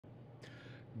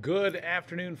Good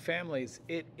afternoon, families.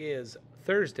 It is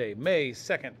Thursday, May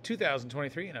 2nd,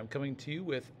 2023, and I'm coming to you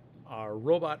with our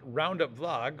robot Roundup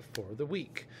vlog for the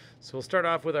week. So we'll start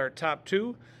off with our top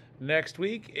two. Next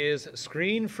week is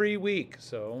screen-free week.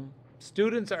 So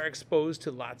students are exposed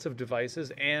to lots of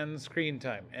devices and screen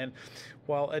time. And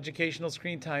while educational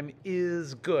screen time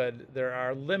is good, there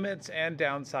are limits and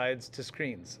downsides to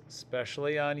screens,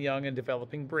 especially on young and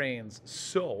developing brains.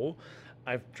 So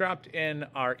I've dropped in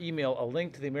our email a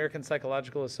link to the American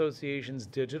Psychological Association's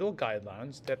digital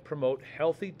guidelines that promote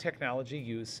healthy technology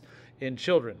use in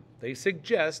children. They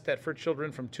suggest that for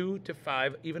children from 2 to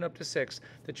 5, even up to 6,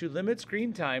 that you limit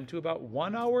screen time to about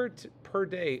 1 hour per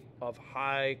day of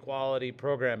high quality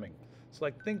programming. So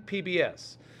like think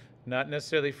PBS, not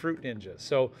necessarily Fruit Ninja.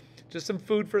 So just some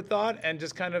food for thought, and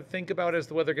just kind of think about as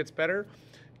the weather gets better,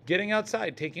 getting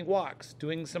outside, taking walks,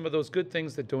 doing some of those good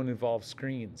things that don't involve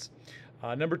screens.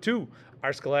 Number two,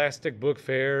 our Scholastic Book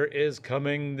Fair is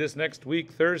coming this next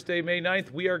week, Thursday, May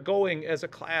 9th. We are going as a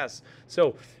class.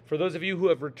 So for those of you who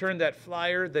have returned that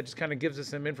flyer, that just kind of gives us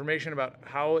some information about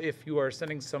how, if you are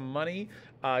sending some money,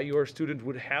 your student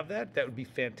would have that. That would be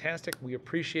fantastic. We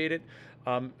appreciate it.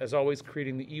 As always,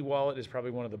 creating the e-wallet is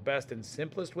probably one of the best and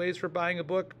simplest ways for buying a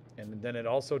book. And then it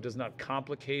also does not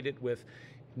complicate it with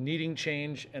needing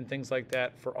change and things like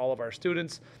that for all of our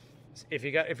students. If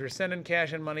you're sending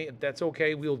cash and money, that's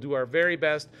okay. We'll do our very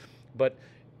best, but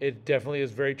it definitely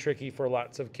is very tricky for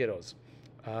lots of kiddos.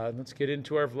 Let's get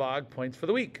into our vlog points for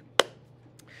the week.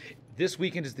 This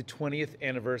weekend is the 20th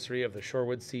anniversary of the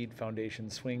Shorewood Seed Foundation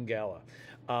Swing Gala.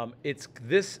 It's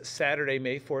this Saturday,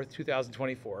 May 4th,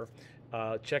 2024.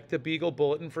 Check the Beagle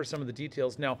Bulletin for some of the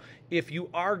details. Now, if you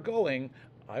are going,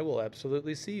 I will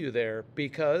absolutely see you there,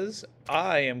 because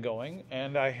I am going,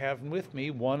 and I have with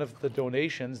me one of the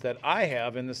donations that I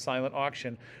have in the silent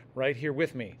auction right here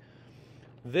with me.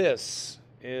 This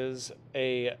is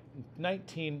a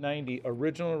 1990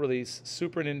 original release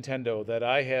Super Nintendo that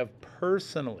I have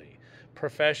professionally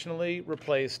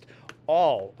replaced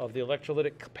all of the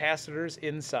electrolytic capacitors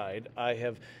inside. I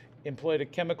have employed a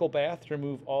chemical bath to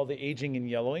remove all the aging and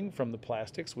yellowing from the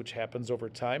plastics, which happens over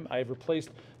time. I've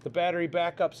replaced the battery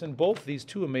backups in both these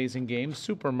two amazing games,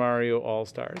 Super Mario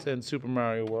All-Stars and Super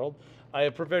Mario World. I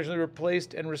have professionally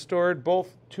replaced and restored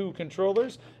both two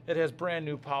controllers. It has brand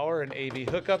new power and AV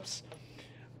hookups.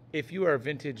 If you are a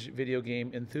vintage video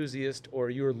game enthusiast, or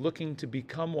you're looking to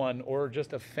become one, or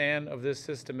just a fan of this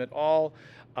system at all,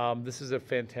 this is a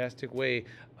fantastic way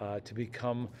to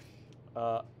become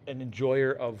an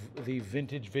enjoyer of the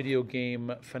vintage video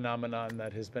game phenomenon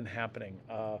that has been happening.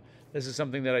 This is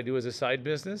something that I do as a side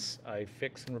business. I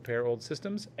fix and repair old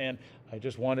systems, and I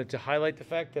just wanted to highlight the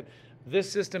fact that this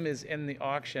system is in the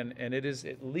auction, and it is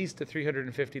at least a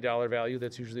 $350 value.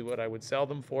 That's usually what I would sell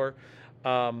them for.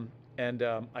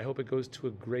 I hope it goes to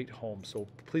a great home. So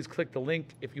please click the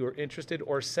link if you are interested,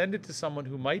 or send it to someone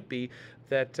who might be,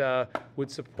 that would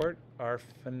support our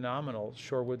phenomenal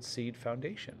Shorewood Seed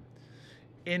Foundation.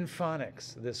 In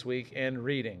phonics this week and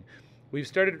reading, we've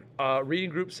started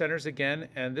reading group centers again,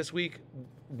 and this week,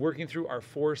 working through our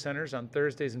 4 centers on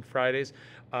Thursdays and Fridays,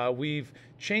 we've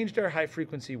changed our high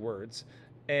frequency words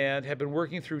and have been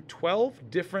working through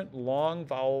 12 different long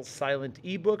vowel silent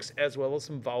ebooks, as well as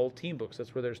some vowel teen books.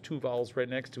 That's where there's 2 vowels right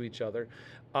next to each other,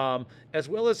 as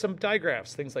well as some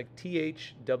digraphs, things like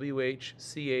TH, WH,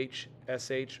 CH,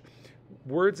 SH,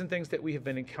 words and things that we have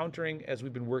been encountering as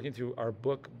we've been working through our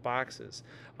book boxes.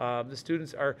 The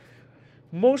students are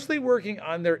mostly working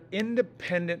on their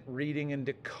independent reading and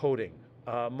decoding.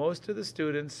 Most of the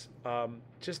students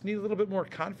just need a little bit more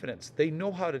confidence. They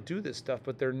know how to do this stuff,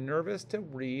 but they're nervous to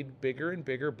read bigger and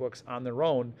bigger books on their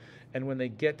own. And when they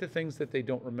get to things that they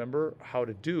don't remember how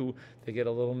to do, they get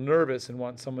a little nervous and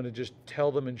want someone to just tell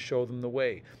them and show them the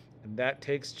way. And that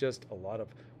takes just a lot of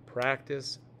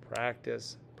practice,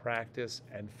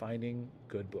 and finding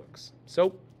good books.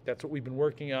 So that's what we've been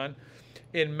working on.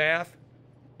 In math,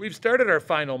 we've started our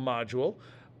final module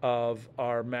of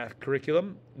our math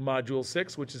curriculum, Module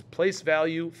 6, which is Place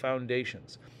Value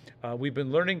Foundations. We've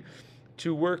been learning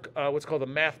to work what's called a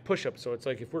math push-up. So it's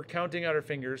like, if we're counting on our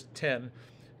fingers 10,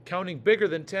 counting bigger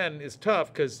than 10 is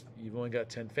tough because you've only got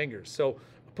 10 fingers. So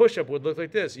a push-up would look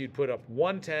like this. You'd put up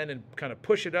 110 and kind of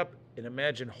push it up, and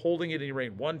imagine holding it in your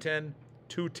range. 110,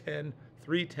 210,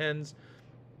 3 10s.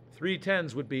 3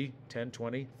 10s would be 10,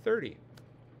 20, 30.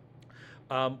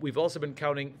 We've also been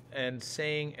counting and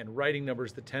saying and writing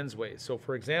numbers the tens way. So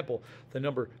for example, the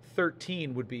number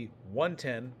 13 would be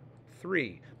 110,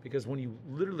 3, because when you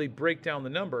literally break down the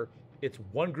number, it's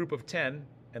one group of 10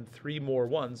 and 3 more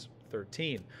ones,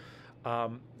 13.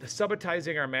 The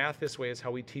subitizing our math this way is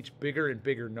how we teach bigger and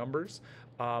bigger numbers,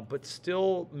 but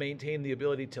still maintain the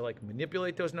ability to like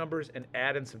manipulate those numbers and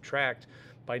add and subtract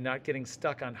by not getting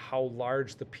stuck on how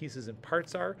large the pieces and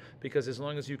parts are, because as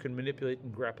long as you can manipulate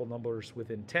and grapple numbers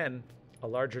within 10, a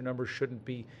larger number shouldn't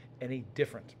be any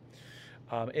different.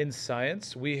 In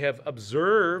science, we have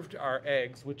observed our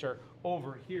eggs, which are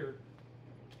over here.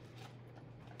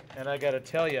 And I got to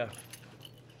tell you,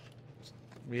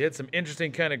 we had some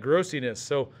interesting kind of grossiness.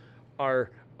 So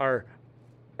our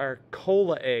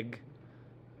cola egg,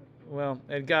 well,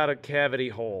 it got a cavity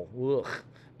hole. Ugh.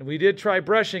 And we did try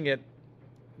brushing it,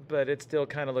 but it still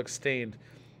kind of looks stained.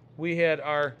 We had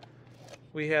our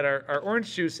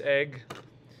orange juice egg,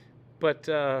 but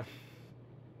the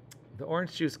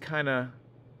orange juice kind of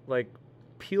like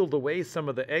peeled away some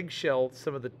of the eggshell,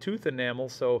 some of the tooth enamel.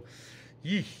 So,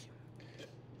 yee.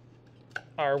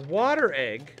 Our water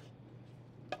egg,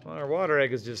 well, our water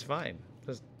egg is just fine.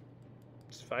 Just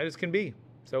as fine as can be.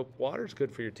 So water's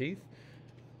good for your teeth.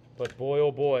 But boy,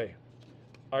 oh boy,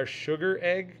 our sugar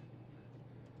egg,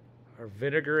 our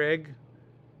vinegar egg,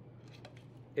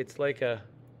 it's like a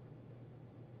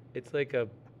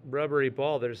rubbery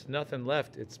ball. There's nothing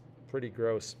left. It's pretty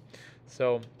gross.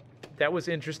 So that was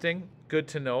interesting. Good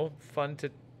to know. Fun to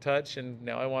touch. And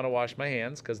now I want to wash my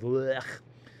hands because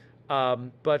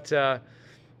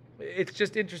it's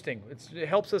just interesting. It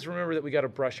helps us remember that we got to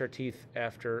brush our teeth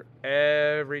after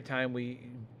every time we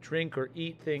drink or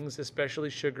eat things, especially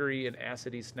sugary and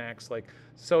acidy snacks like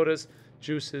sodas,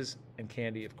 juices, and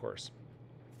candy, of course.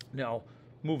 Now,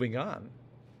 moving on,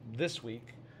 this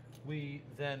week, we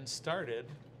then started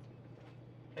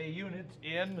a unit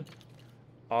in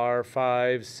our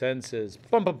five senses.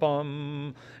 Bum, bum,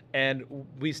 bum. And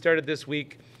we started this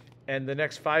week, and the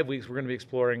next 5 weeks, we're going to be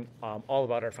exploring all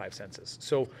about our five senses.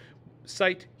 So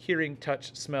sight, hearing,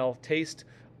 touch, smell, taste.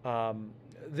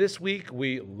 This week,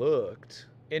 we looked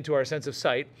into our sense of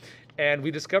sight, and we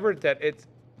discovered that it's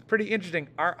pretty interesting.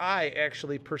 Our eye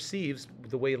actually perceives,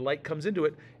 the way light comes into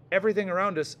it, everything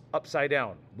around us upside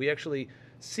down. We actually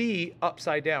see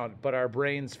upside down, but our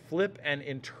brains flip and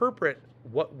interpret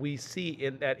what we see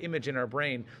in that image in our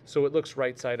brain so it looks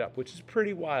right side up, which is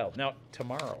pretty wild. Now,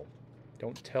 tomorrow,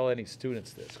 don't tell any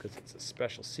students this because it's a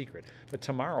special secret, but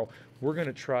tomorrow we're going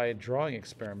to try a drawing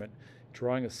experiment,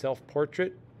 drawing a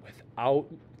self-portrait without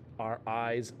our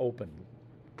eyes open.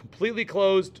 Completely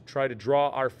closed, try to draw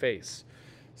our face.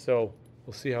 So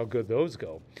we'll see how good those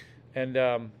go. And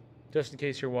just in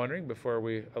case you're wondering, before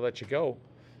I let you go,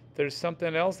 there's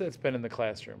something else that's been in the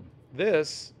classroom.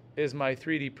 This is my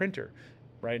 3D printer.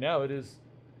 Right now it is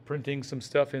printing some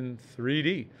stuff in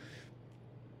 3D.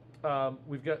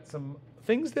 We've got some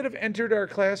things that have entered our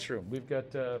classroom. We've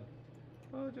got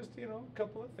just a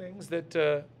couple of things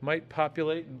that might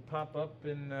populate and pop up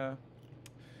in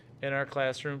our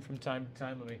classroom from time to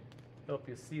time. Let me help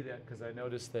you see that because I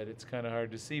noticed that it's kind of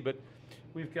hard to see. But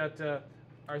we've got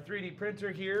our 3D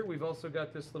printer here. We've also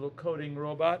got this little coding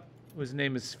robot whose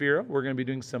name is Sphera. We're going to be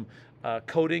doing some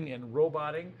coding and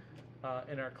roboting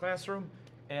in our classroom.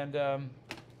 And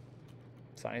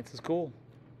science is cool.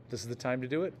 This is the time to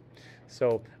do it.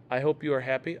 So I hope you are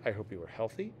happy. I hope you are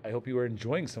healthy. I hope you are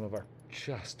enjoying some of our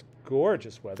just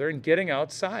gorgeous weather and getting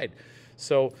outside.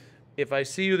 So if I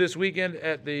see you this weekend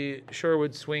at the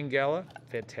Shorewood Swing Gala,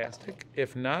 fantastic.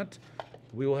 If not,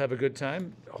 we will have a good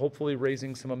time, hopefully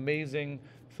raising some amazing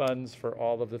funds for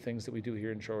all of the things that we do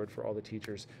here in Shorewood for all the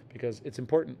teachers, because it's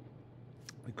important.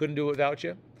 We couldn't do it without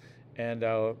you, and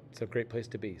it's a great place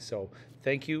to be. So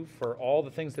thank you for all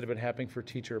the things that have been happening for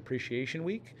Teacher Appreciation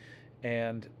Week,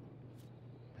 and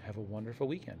have a wonderful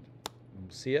weekend.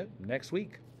 See you next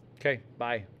week. Okay,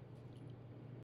 bye.